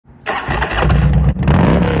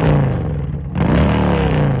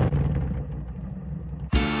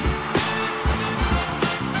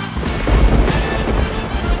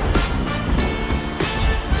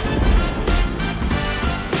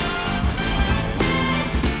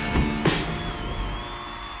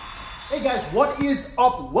Hey guys, what is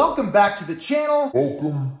up? Welcome back to the channel.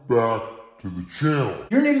 Welcome back to the channel.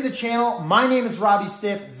 If you're new to the channel, my name is Robbie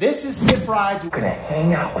Stiff. This is Stiff Rides. I'm gonna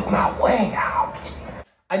hang out with my wang out.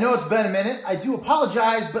 I know it's been a minute. I do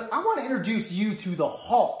apologize, but I want to introduce you to the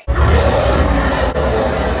Hulk.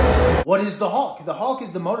 What is the Hulk? The Hulk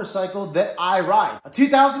is the motorcycle that I ride. A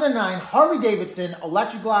 2009 Harley Davidson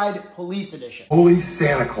electraglide police edition. Holy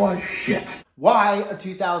Santa Claus shit. Why a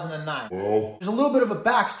 2009? Well, There's a little bit of a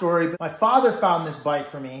backstory, but my father found this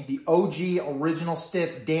bike for me, the OG original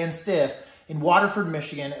Stiff, Dan Stiff, in Waterford,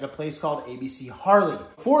 Michigan at a place called ABC Harley.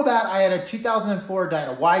 Before that, I had a 2004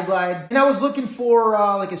 Dyna Wide Glide, and I was looking for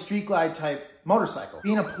like a street glide type motorcycle.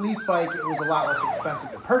 Being a police bike, it was a lot less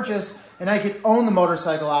expensive to purchase, and I could own the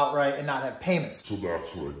motorcycle outright and not have payments. so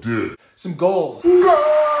that's what I did. Some goals.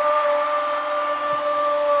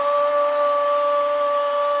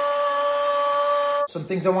 Some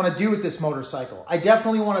things I want to do with this motorcycle. I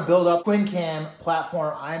definitely want to build up twin cam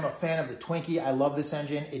platform. I am a fan of the Twinkie. I love this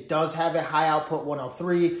engine. It does have a high output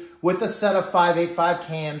 103 with a set of 585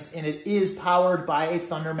 cams, and it is powered by a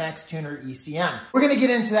ThunderMax tuner ECM. We're going to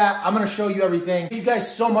get into that. I'm going to show you everything. Thank you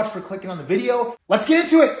guys so much for clicking on the video. Let's get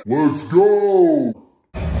into it. Let's go!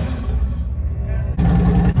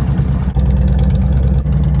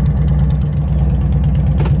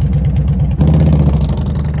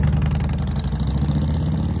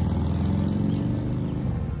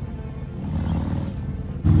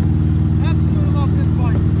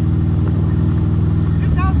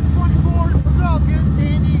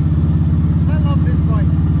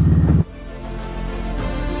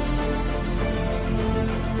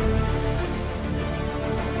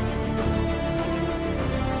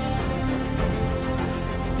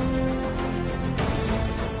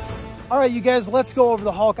 All right, you guys, let's go over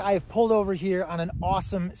the Hulk. I have pulled over here on an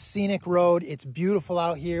awesome scenic road. It's beautiful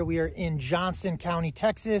out here. We are in Johnson County,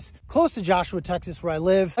 Texas, close to Joshua, Texas, where I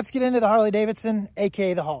live. Let's get into the Harley Davidson,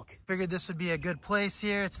 AKA the Hulk. Figured this would be a good place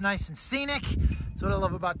here. It's nice and scenic. That's what I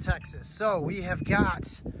love about Texas. So we have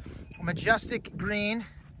got a majestic green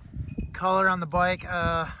color on the bike.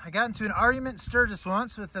 I got into an argument in Sturgis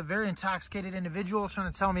once with a very intoxicated individual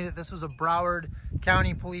trying to tell me that this was a Broward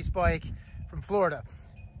County police bike from Florida.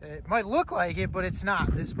 It might look like it, but it's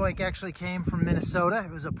not. This bike actually came from Minnesota. It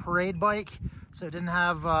was a parade bike, so it didn't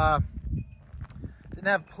have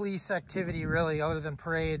police activity really other than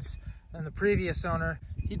parades. And the previous owner,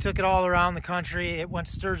 he took it all around the country. It went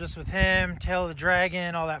to Sturgis with him, Tail of the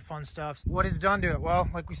Dragon, all that fun stuff. What is done to it? Well,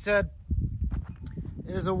 like we said,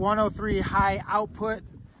 it is a 103 high output.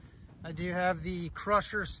 I do have the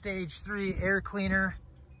Crusher Stage 3 air cleaner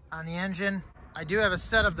on the engine. I do have a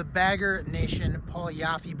set of the Bagger Nation Paul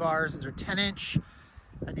Yaffe bars. They're 10-inch.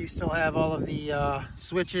 I do still have all of the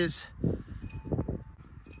switches.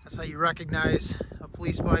 That's how you recognize a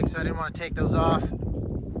police bike, so I didn't want to take those off.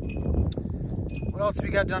 What else we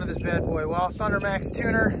got done to this bad boy? Well, ThunderMax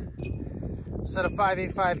tuner, set of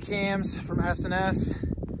 585 cams from S&S.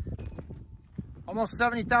 Almost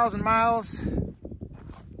 70,000 miles.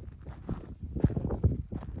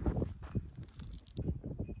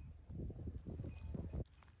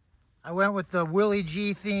 I went with the Willie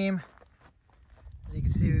G theme. As you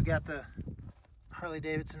can see, we've got the Harley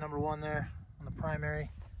Davidson #1 there on the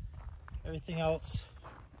primary. Everything else,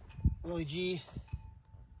 Willie G.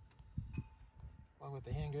 Along with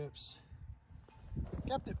the hand grips.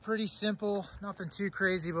 Kept it pretty simple, nothing too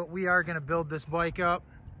crazy, but we are gonna build this bike up.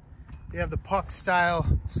 We have the puck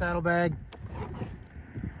style saddlebag.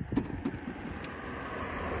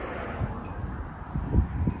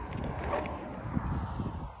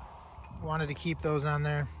 Wanted to keep those on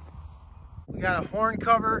there. We got a horn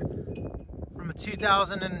cover from a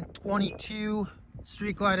 2022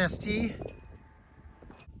 Street Glide ST.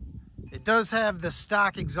 It does have the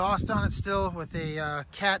stock exhaust on it still with a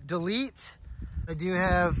cat delete. I do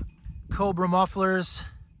have Cobra mufflers.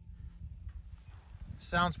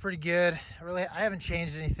 Sounds pretty good. I haven't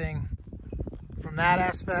changed anything from that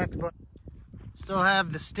aspect, but still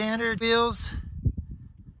have the standard wheels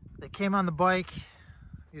that came on the bike.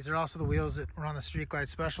 These are also the wheels that were on the Street Glide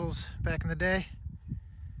specials back in the day.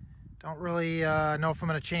 Don't really know if I'm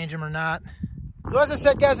going to change them or not. So as I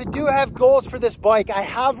said, guys, I do have goals for this bike. I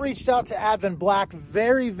have reached out to Advent Black.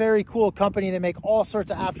 Very, very cool company. They make all sorts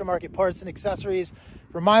of aftermarket parts and accessories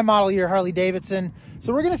for my model year Harley Davidson.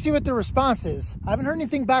 So we're going to see what the response is. I haven't heard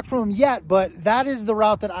anything back from them yet, but that is the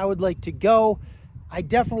route that I would like to go. I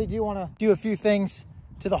definitely do want to do a few things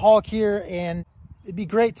to the Hulk here, and It'd be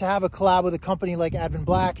great to have a collab with a company like Advent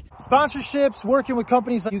Black. Sponsorships, working with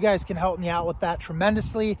companies like you guys can help me out with that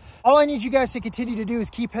tremendously. All I need you guys to continue to do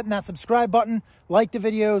is keep hitting that subscribe button, like the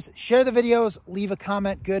videos, share the videos, leave a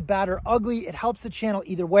comment, good, bad, or ugly. It helps the channel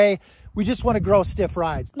either way. We just want to grow stiff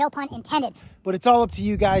rides. No pun intended. But it's all up to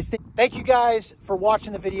you guys. Thank you guys for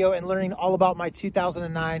watching the video and learning all about my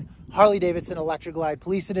 2009 Harley Davidson Electraglide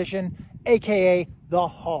Police Edition, AKA the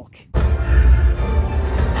Hulk.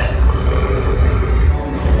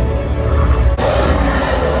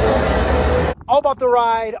 All about the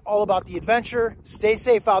ride, all about the adventure. Stay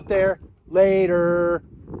safe out there. Later.